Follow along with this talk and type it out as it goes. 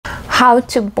how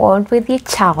to bond with your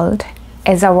child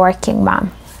as a working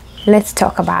mom. Let's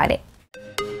talk about it.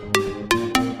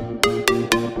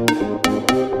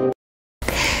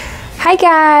 Hi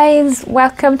guys,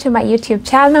 welcome to my YouTube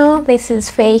channel. This is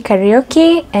Faye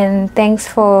Karaoke, and thanks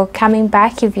for coming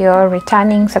back if you're a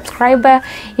returning subscriber.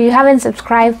 If you haven't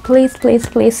subscribed, please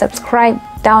subscribe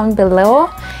down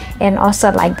below and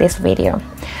also like this video.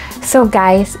 So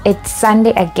guys, it's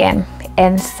Sunday again,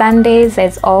 and Sundays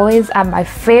as always are my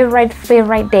favorite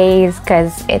days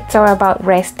because it's all about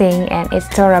resting and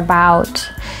it's all about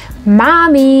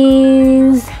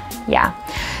mommies. Yeah,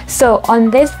 so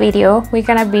on this video we're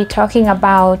gonna be talking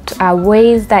about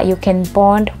ways that you can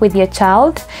bond with your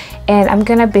child, and I'm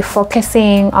gonna be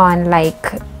focusing on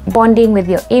like bonding with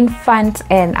your infant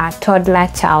and toddler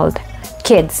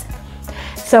kids.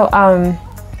 So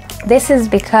this is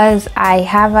because I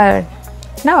have a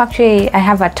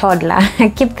toddler.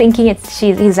 I keep thinking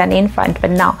he's an infant,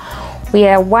 but no, we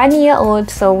are 1 year old,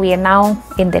 so we are now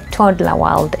in the toddler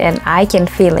world and I can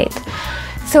feel it.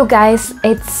 So guys,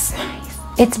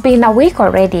 it's been a week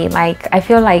already. Like, I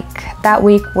feel like that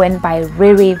week went by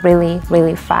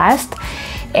really fast,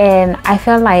 and I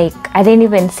feel like I didn't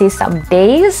even see some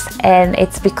days, and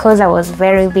it's because I was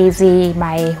very busy.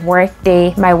 My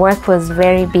work was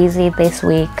very busy this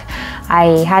week.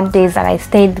 I had days that I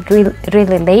stayed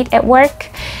really late at work,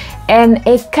 and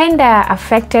it kind of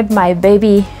affected my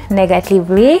baby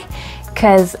negatively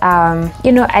because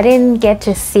you know, I didn't get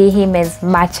to see him as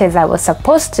much as I was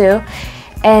supposed to.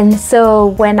 And so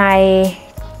when I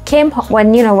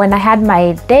had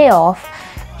my day off,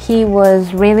 he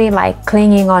was really like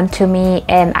clinging on to me,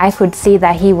 and I could see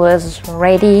that he was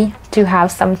ready to have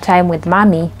some time with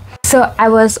mommy. So I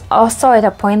was also at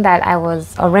a point that I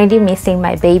was already missing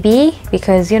my baby,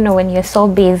 because you know, when you're so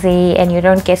busy and you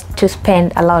don't get to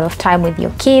spend a lot of time with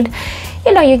your kid,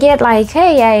 you know, you get like,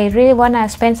 hey, I really want to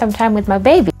spend some time with my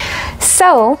baby.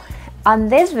 So on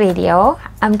this video,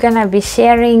 I'm gonna be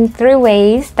sharing 3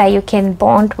 ways that you can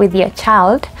bond with your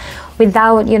child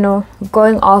without, you know,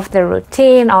 going off the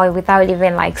routine, or without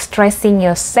even like stressing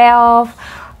yourself,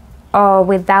 or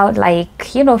without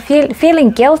like, you know,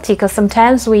 feeling guilty, because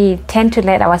sometimes we tend to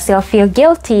let ourselves feel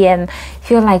guilty and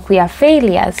feel like we are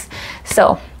failures.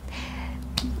 So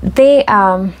tip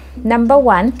number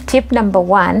one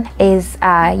is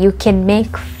you can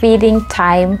make feeding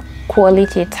time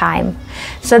quality time.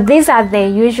 So these are the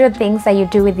usual things that you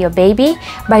do with your baby,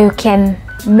 but you can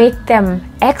make them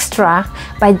extra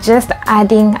by just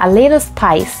adding a little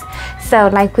spice. So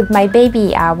like with my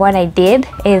baby, what I did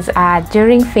is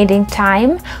during feeding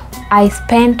time, I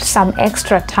spent some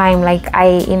extra time. Like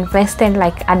I invested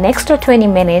like an extra 20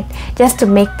 minutes just to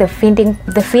make the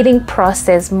feeding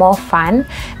process more fun.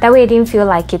 That way I didn't feel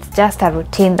like it's just a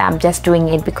routine that I'm just doing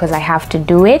it because I have to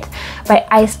do it. But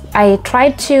I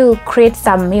tried to create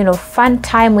some, you know, fun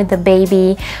time with the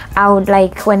baby. I would,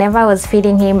 like, whenever I was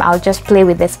feeding him, I'll just play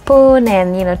with the spoon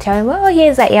and, you know, tell him, oh,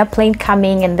 here's an airplane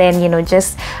coming, and then, you know,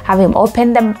 just have him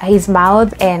open his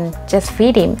mouth and just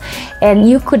feed him. And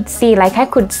you could see, like I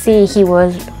could see, he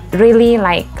was really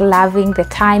like loving the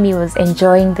time. He was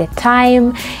enjoying the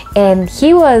time, and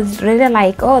he was really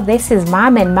like, oh, this is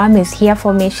mom, and mom is here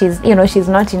for me. She's, you know, she's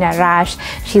not in a rush,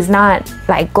 she's not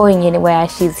like going anywhere,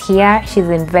 she's here, she's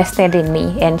invested in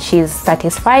me, and she's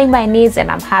satisfying my needs, and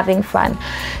I'm having fun.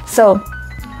 So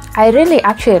I really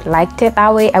actually liked it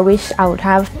that way. I wish I would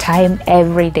have time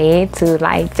every day to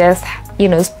like just, you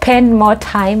know, spend more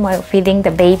time while feeding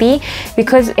the baby,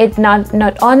 because it not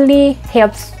only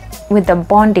helps with the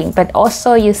bonding, but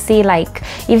also you see, like,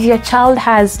 if your child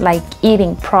has like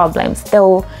eating problems,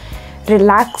 they'll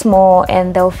relax more,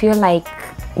 and they'll feel like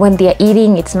when they're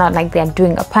eating, it's not like they're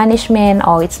doing a punishment,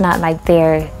 or it's not like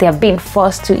they're being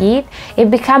forced to eat.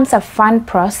 It becomes a fun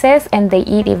process, and they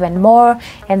eat even more,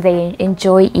 and they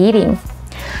enjoy eating.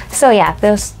 So yeah,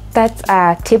 that's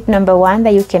tip number 1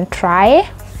 that you can try.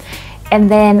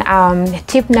 And then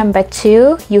tip number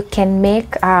 2, you can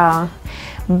make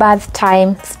bath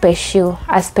time a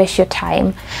special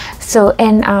time. So,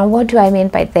 and what do I mean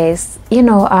by this? You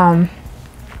know,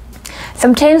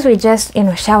 sometimes we just, you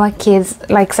know, shower kids.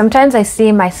 Like sometimes I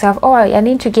see myself, oh, I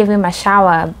need to give him a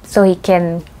shower so he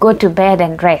can go to bed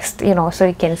and rest, you know, so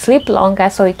he can sleep longer,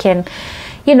 so he can,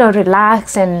 you know,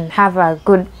 relax and have a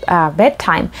good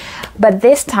bedtime. But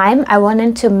this time I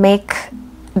wanted to make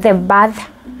the bath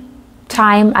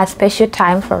time a special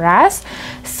time for us.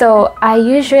 So I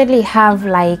usually have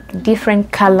like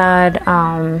different colored,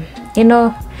 you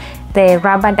know, the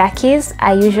rubber duckies.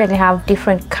 I usually have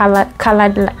different colored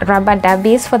rubber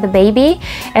dubbies for the baby.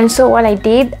 And so what I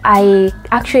did, I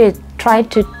actually tried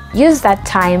to use that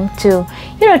time to,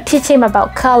 teach him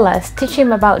about colors, teach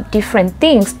him about different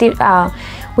things.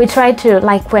 We try to,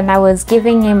 like when I was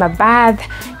giving him a bath,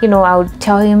 I would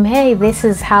tell him, hey, this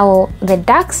is how the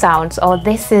duck sounds, or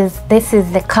this is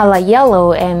the color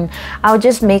yellow, and I'll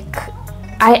just make,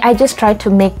 I just try to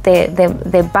make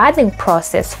the bathing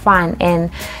process fun,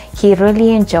 and he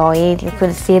really enjoyed it. You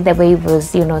could see the way he was,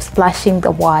 splashing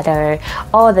the water,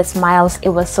 all the smiles. It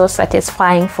was so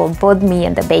satisfying for both me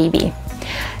and the baby.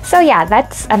 So yeah,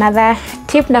 that's another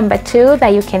tip number 2 that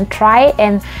you can try.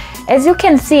 And as you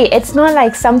can see, it's not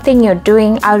like something you're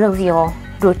doing out of your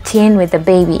routine with the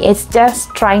baby. It's just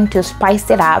trying to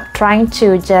spice it up, trying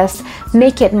to just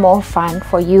make it more fun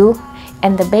for you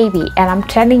and the baby. And I'm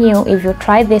telling you, if you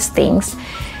try these things,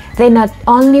 they not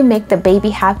only make the baby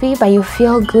happy, but you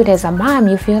feel good as a mom.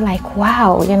 You feel like,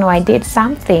 wow, I did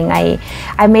something.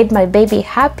 I made my baby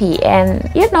happy. And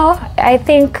I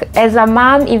think as a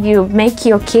mom, if you make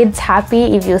your kids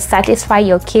happy, if you satisfy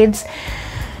your kids,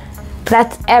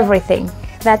 that's everything.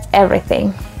 That's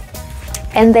everything.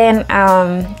 And then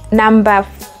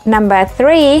number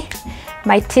 3,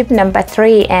 my tip number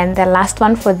 3, and the last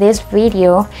one for this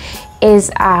video, is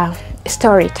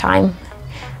story time.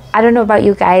 I don't know about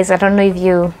you guys. I don't know if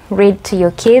you read to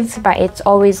your kids, but it's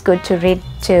always good to read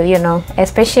to,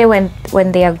 especially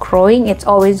when they are growing. It's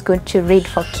always good to read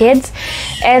for kids.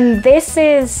 And this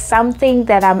is something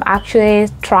that I'm actually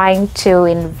trying to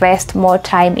invest more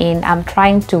time in. I'm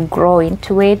trying to grow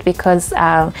into it, because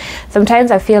sometimes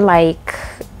I feel like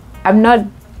I'm not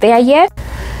there yet.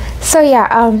 So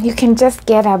yeah, you can just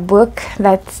get a book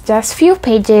that's just few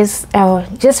pages,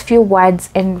 just few words,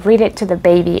 and read it to the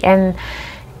baby. And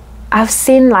I've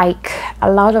seen like a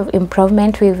lot of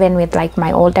improvement even with like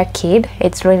my older kid.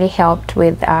 It's really helped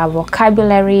with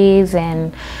vocabularies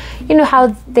and how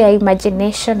their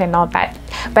imagination and all that.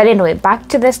 But anyway, back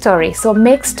to the story. So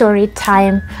make story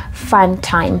time fun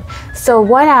time. So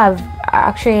what I've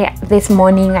actually, this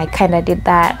morning I kind of did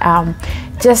that.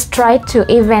 Just try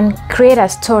to even create a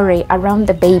story around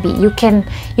the baby.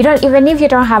 Even if you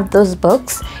don't have those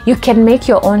books, you can make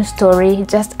your own story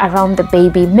just around the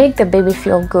baby. Make the baby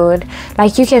feel good.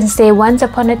 Like you can say, once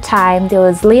upon a time there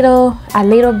was a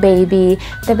little baby.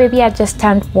 The baby had just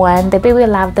turned 1. The baby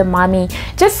loved the mommy.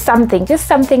 Just something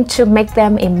to make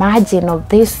them imagine of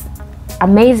this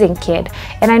amazing kid.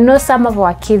 And I know some of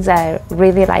our kids are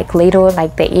really like little,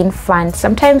 like the infants.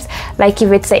 Sometimes, like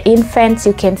if it's the infants,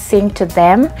 you can sing to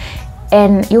them,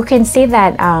 and you can see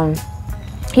that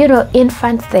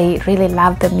infants, they really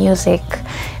love the music.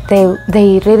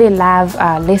 They really love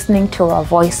listening to our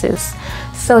voices.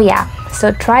 So yeah,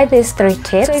 so try these 3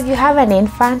 tips. So if you have an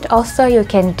infant, also you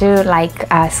can do like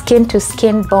skin to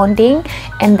skin bonding,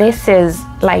 and this is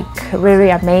like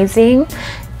really amazing.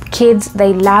 Kids,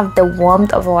 they love the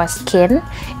warmth of our skin,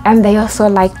 and they also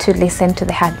like to listen to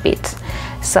the heartbeat.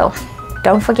 So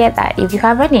don't forget that if you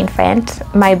have an infant,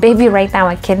 my baby right now,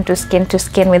 I can do skin to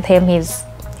skin with him.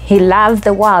 He loves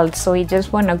the world, so he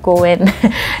just want to go and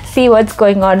see what's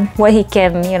going on, what he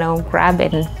can grab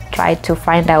and try to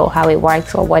find out how it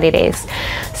works or what it is.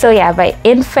 So yeah, by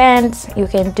infants, you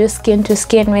can do skin to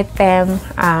skin with them.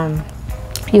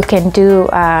 You can do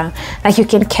like you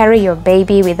can carry your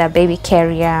baby with a baby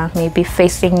carrier, maybe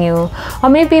facing you, or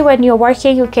maybe when you're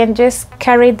working, you can just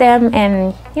carry them,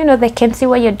 and they can see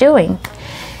what you're doing.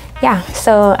 Yeah,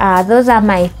 so those are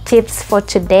my tips for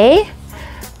today.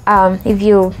 If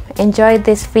you enjoyed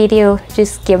this video,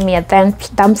 just give me a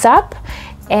thumbs up,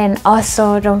 and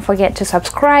also don't forget to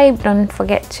subscribe. Don't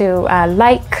forget to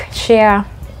like, share,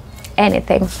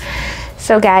 anything.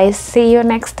 So guys, see you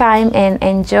next time, and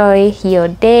enjoy your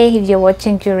day. If you're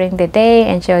watching during the day,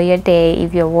 enjoy your day.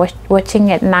 If you're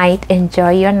watching at night,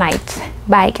 enjoy your night.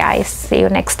 Bye guys, see you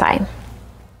next time.